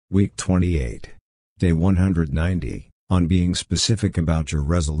Week 28. Day 190, on being specific about your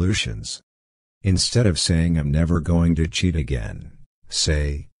resolutions. Instead of saying I'm never going to cheat again,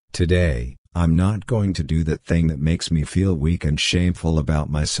 say, today, I'm not going to do that thing that makes me feel weak and shameful about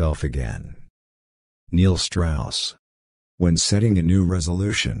myself again. Neil Strauss. When setting a new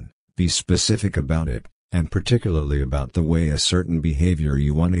resolution, be specific about it, and particularly about the way a certain behavior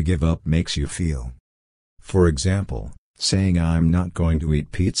you want to give up makes you feel. For example, saying I'm not going to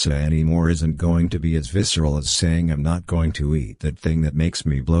eat pizza anymore isn't going to be as visceral as saying I'm not going to eat that thing that makes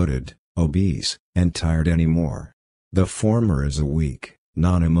me bloated, obese, and tired anymore. The former is a weak,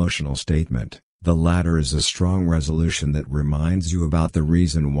 non-emotional statement, the latter is a strong resolution that reminds you about the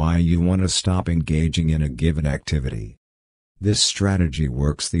reason why you want to stop engaging in a given activity. This strategy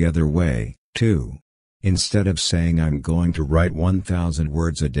works the other way, too. Instead of saying I'm going to write 1,000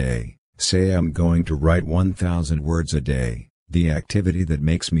 words a day, say I'm going to write 1,000 words a day, the activity that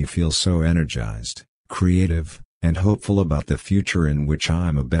makes me feel so energized, creative, and hopeful about the future in which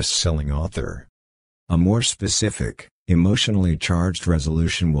I'm a best-selling author. A more specific, emotionally charged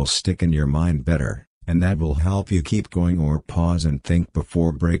resolution will stick in your mind better, and that will help you keep going or pause and think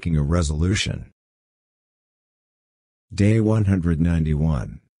before breaking a resolution. Day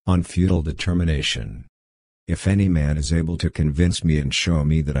 191, on futile determination. If any man is able to convince me and show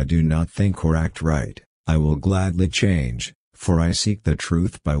me that I do not think or act right, I will gladly change, for I seek the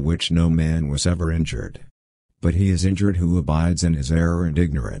truth by which no man was ever injured. But he is injured who abides in his error and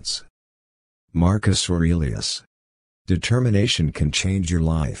ignorance. Marcus Aurelius. Determination can change your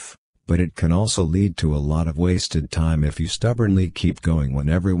life, but it can also lead to a lot of wasted time if you stubbornly keep going when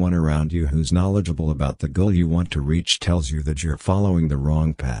everyone around you who's knowledgeable about the goal you want to reach tells you that you're following the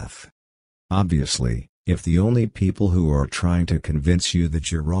wrong path. Obviously, if the only people who are trying to convince you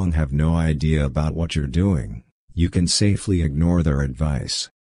that you're wrong have no idea about what you're doing, you can safely ignore their advice.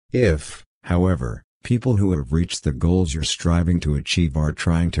 If, however, people who have reached the goals you're striving to achieve are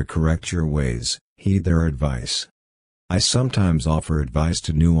trying to correct your ways, heed their advice. I sometimes offer advice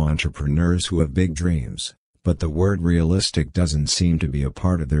to new entrepreneurs who have big dreams, but the word realistic doesn't seem to be a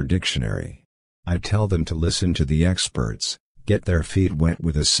part of their dictionary. I tell them to listen to the experts, get their feet wet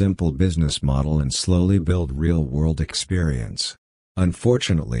with a simple business model and slowly build real-world experience.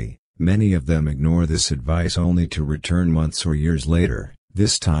 Unfortunately, many of them ignore this advice only to return months or years later,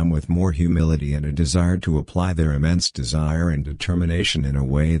 this time with more humility and a desire to apply their immense desire and determination in a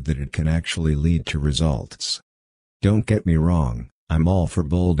way that it can actually lead to results. Don't get me wrong, I'm all for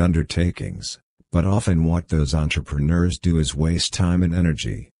bold undertakings, but often what those entrepreneurs do is waste time and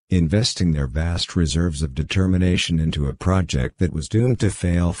energy, investing their vast reserves of determination into a project that was doomed to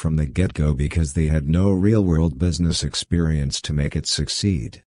fail from the get-go because they had no real-world business experience to make it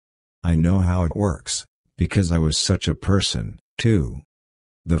succeed. I know how it works, because I was such a person, too.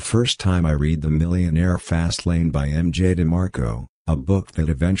 The first time I read The Millionaire Fastlane by M.J. DeMarco, a book that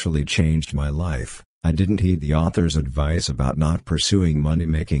eventually changed my life, I didn't heed the author's advice about not pursuing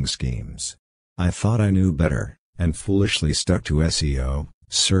money-making schemes. I thought I knew better, and foolishly stuck to SEO,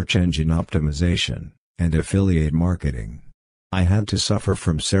 search engine optimization, and affiliate marketing. I had to suffer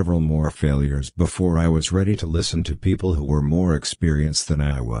from several more failures before I was ready to listen to people who were more experienced than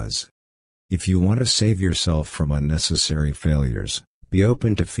I was. If you want to save yourself from unnecessary failures, be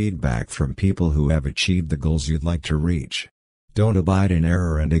open to feedback from people who have achieved the goals you'd like to reach. Don't abide in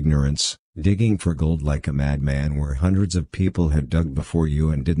error and ignorance, digging for gold like a madman where hundreds of people had dug before you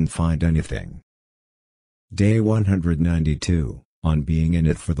and didn't find anything. Day 192. On being in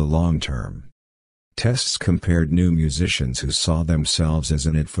it for the long term. Tests compared new musicians who saw themselves as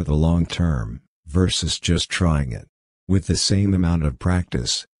in it for the long term, versus just trying it. With the same amount of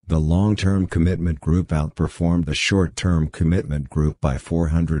practice, the long-term commitment group outperformed the short-term commitment group by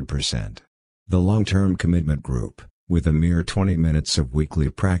 400%. The long-term commitment group, with a mere 20 minutes of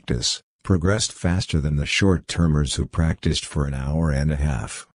weekly practice, progressed faster than the short-termers who practiced for an hour and a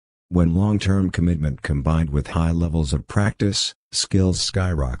half. When long-term commitment combined with high levels of practice, skills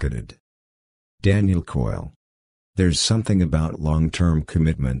skyrocketed. Daniel Coyle. There's something about long-term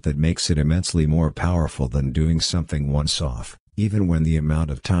commitment that makes it immensely more powerful than doing something once-off, even when the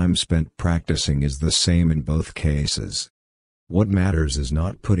amount of time spent practicing is the same in both cases. What matters is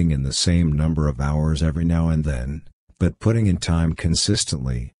not putting in the same number of hours every now and then, but putting in time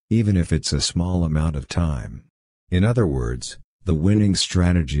consistently, even if it's a small amount of time. In other words, the winning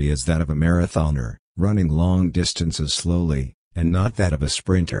strategy is that of a marathoner, running long distances slowly, and not that of a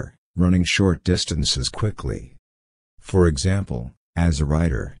sprinter, running short distances quickly. For example, as a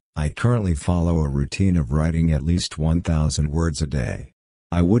writer, I currently follow a routine of writing at least 1,000 words a day.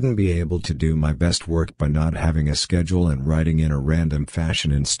 I wouldn't be able to do my best work by not having a schedule and writing in a random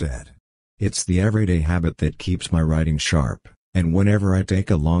fashion instead. It's the everyday habit that keeps my writing sharp, and whenever I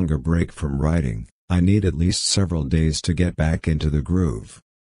take a longer break from writing, I need at least several days to get back into the groove.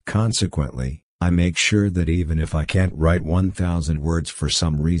 Consequently, I make sure that even if I can't write 1,000 words for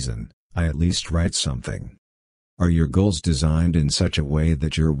some reason, I at least write something. Are your goals designed in such a way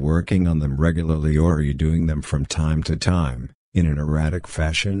that you're working on them regularly, or are you doing them from time to time, in an erratic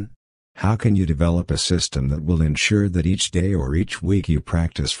fashion? How can you develop a system that will ensure that each day or each week you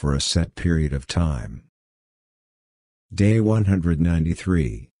practice for a set period of time? Day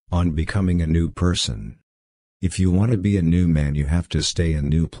 193, on becoming a new person. If you want to be a new man, you have to stay in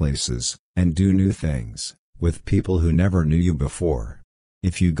new places, and do new things, with people who never knew you before.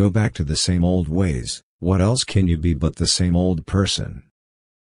 If you go back to the same old ways, what else can you be but the same old person?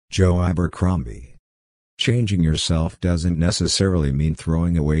 Joe Abercrombie. Changing yourself doesn't necessarily mean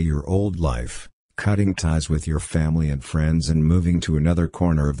throwing away your old life, cutting ties with your family and friends and moving to another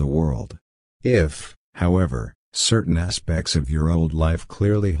corner of the world. If, however, certain aspects of your old life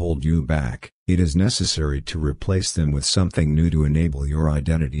clearly hold you back, it is necessary to replace them with something new to enable your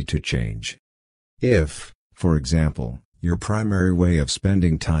identity to change. If, for example, your primary way of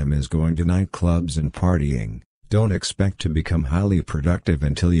spending time is going to nightclubs and partying, don't expect to become highly productive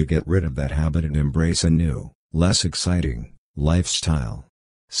until you get rid of that habit and embrace a new, less exciting, lifestyle.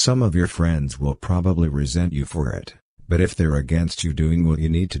 Some of your friends will probably resent you for it, but if they're against you doing what you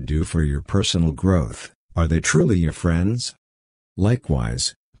need to do for your personal growth, are they truly your friends?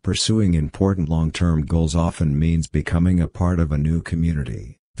 Likewise, pursuing important long-term goals often means becoming a part of a new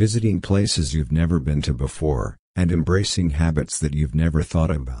community, visiting places you've never been to before, and embracing habits that you've never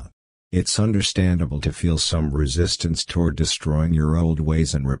thought about. It's understandable to feel some resistance toward destroying your old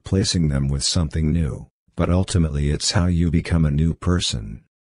ways and replacing them with something new, but ultimately it's how you become a new person.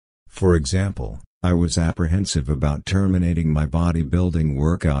 For example, I was apprehensive about terminating my bodybuilding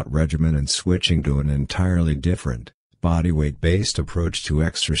workout regimen and switching to an entirely different, bodyweight-based approach to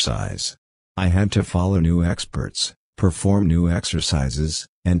exercise. I had to follow new experts, perform new exercises,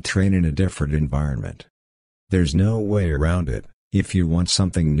 and train in a different environment. There's no way around it. If you want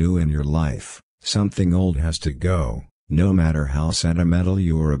something new in your life, something old has to go, no matter how sentimental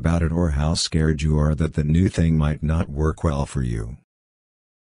you are about it or how scared you are that the new thing might not work well for you.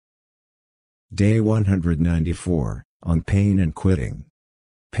 Day 194, on pain and quitting.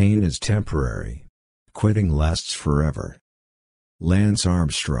 Pain is temporary. Quitting lasts forever. Lance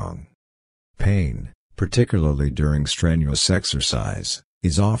Armstrong. Pain, particularly during strenuous exercise,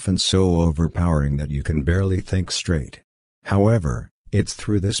 is often so overpowering that you can barely think straight. However, it's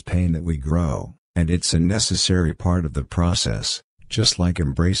through this pain that we grow, and it's a necessary part of the process, just like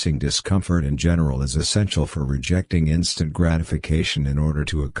embracing discomfort in general is essential for rejecting instant gratification in order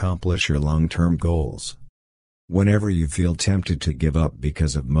to accomplish your long-term goals. Whenever you feel tempted to give up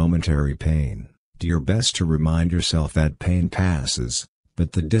because of momentary pain, do your best to remind yourself that pain passes,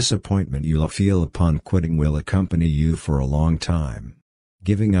 but the disappointment you'll feel upon quitting will accompany you for a long time.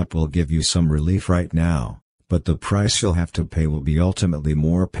 Giving up will give you some relief right now, but the price you'll have to pay will be ultimately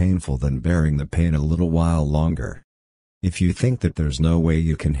more painful than bearing the pain a little while longer. If you think that there's no way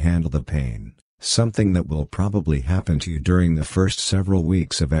you can handle the pain, something that will probably happen to you during the first several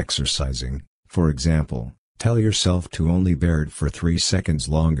weeks of exercising, for example, tell yourself to only bear it for 3 seconds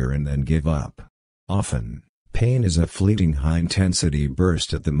longer and then give up. Often, pain is a fleeting high-intensity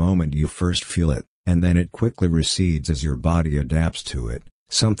burst at the moment you first feel it, and then it quickly recedes as your body adapts to it,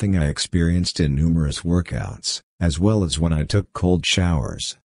 something I experienced in numerous workouts, as well as when I took cold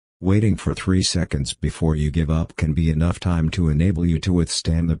showers. Waiting for 3 seconds before you give up can be enough time to enable you to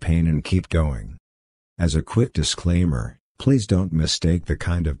withstand the pain and keep going. As a quick disclaimer, please don't mistake the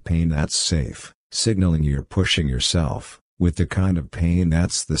kind of pain that's safe, signaling you're pushing yourself, with the kind of pain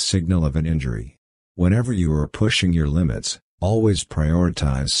that's the signal of an injury. Whenever you are pushing your limits, always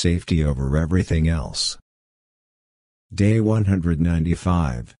prioritize safety over everything else. Day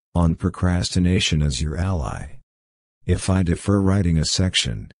 195, on procrastination as your ally. If I defer writing a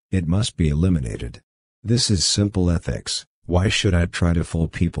section, it must be eliminated. This is simple ethics. Why should I try to fool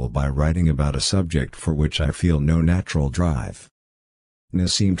people by writing about a subject for which I feel no natural drive?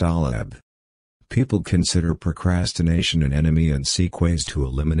 Nassim Taleb. People consider procrastination an enemy and seek ways to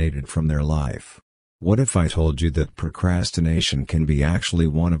eliminate it from their life. What if I told you that procrastination can be actually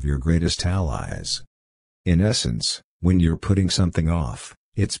one of your greatest allies? In essence, when you're putting something off,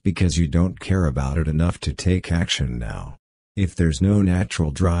 it's because you don't care about it enough to take action now. If there's no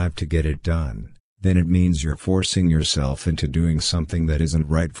natural drive to get it done, then it means you're forcing yourself into doing something that isn't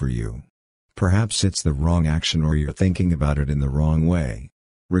right for you. Perhaps it's the wrong action or you're thinking about it in the wrong way.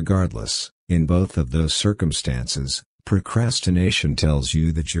 Regardless, in both of those circumstances, procrastination tells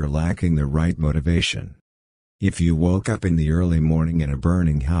you that you're lacking the right motivation. If you woke up in the early morning in a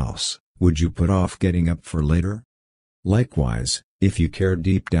burning house, would you put off getting up for later? Likewise, if you care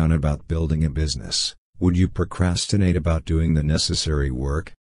deep down about building a business, would you procrastinate about doing the necessary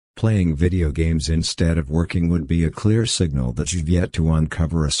work? Playing video games instead of working would be a clear signal that you've yet to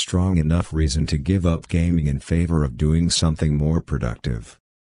uncover a strong enough reason to give up gaming in favor of doing something more productive.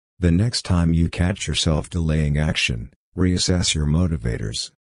 The next time you catch yourself delaying action, reassess your motivators.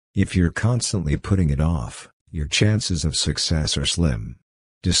 If you're constantly putting it off, your chances of success are slim.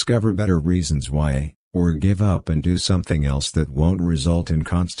 Discover better reasons why, or give up and do something else that won't result in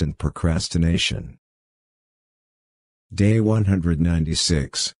constant procrastination. Day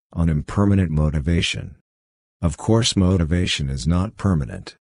 196, on impermanent motivation. Of course, motivation is not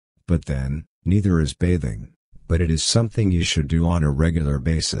permanent. But then, neither is bathing, but it is something you should do on a regular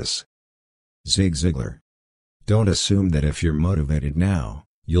basis. Zig Ziglar. Don't assume that if you're motivated now,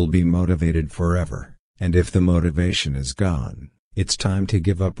 you'll be motivated forever, and if the motivation is gone, it's time to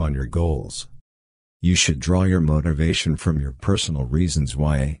give up on your goals. You should draw your motivation from your personal reasons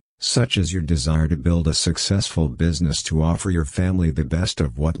why, such as your desire to build a successful business to offer your family the best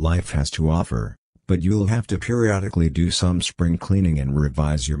of what life has to offer, but you'll have to periodically do some spring cleaning and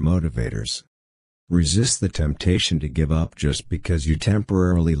revise your motivators. Resist the temptation to give up just because you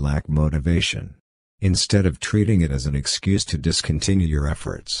temporarily lack motivation. Instead of treating it as an excuse to discontinue your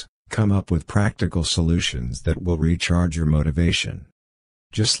efforts, come up with practical solutions that will recharge your motivation.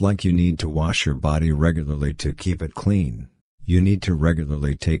 Just like you need to wash your body regularly to keep it clean, you need to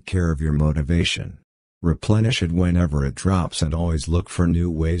regularly take care of your motivation. Replenish it whenever it drops and always look for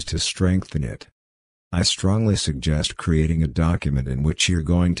new ways to strengthen it. I strongly suggest creating a document in which you're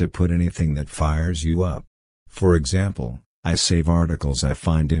going to put anything that fires you up. For example, I save articles I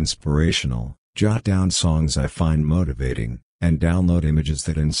find inspirational, jot down songs I find motivating, and download images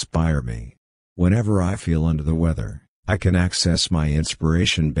that inspire me. Whenever I feel under the weather, I can access my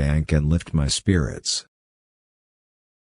inspiration bank and lift my spirits.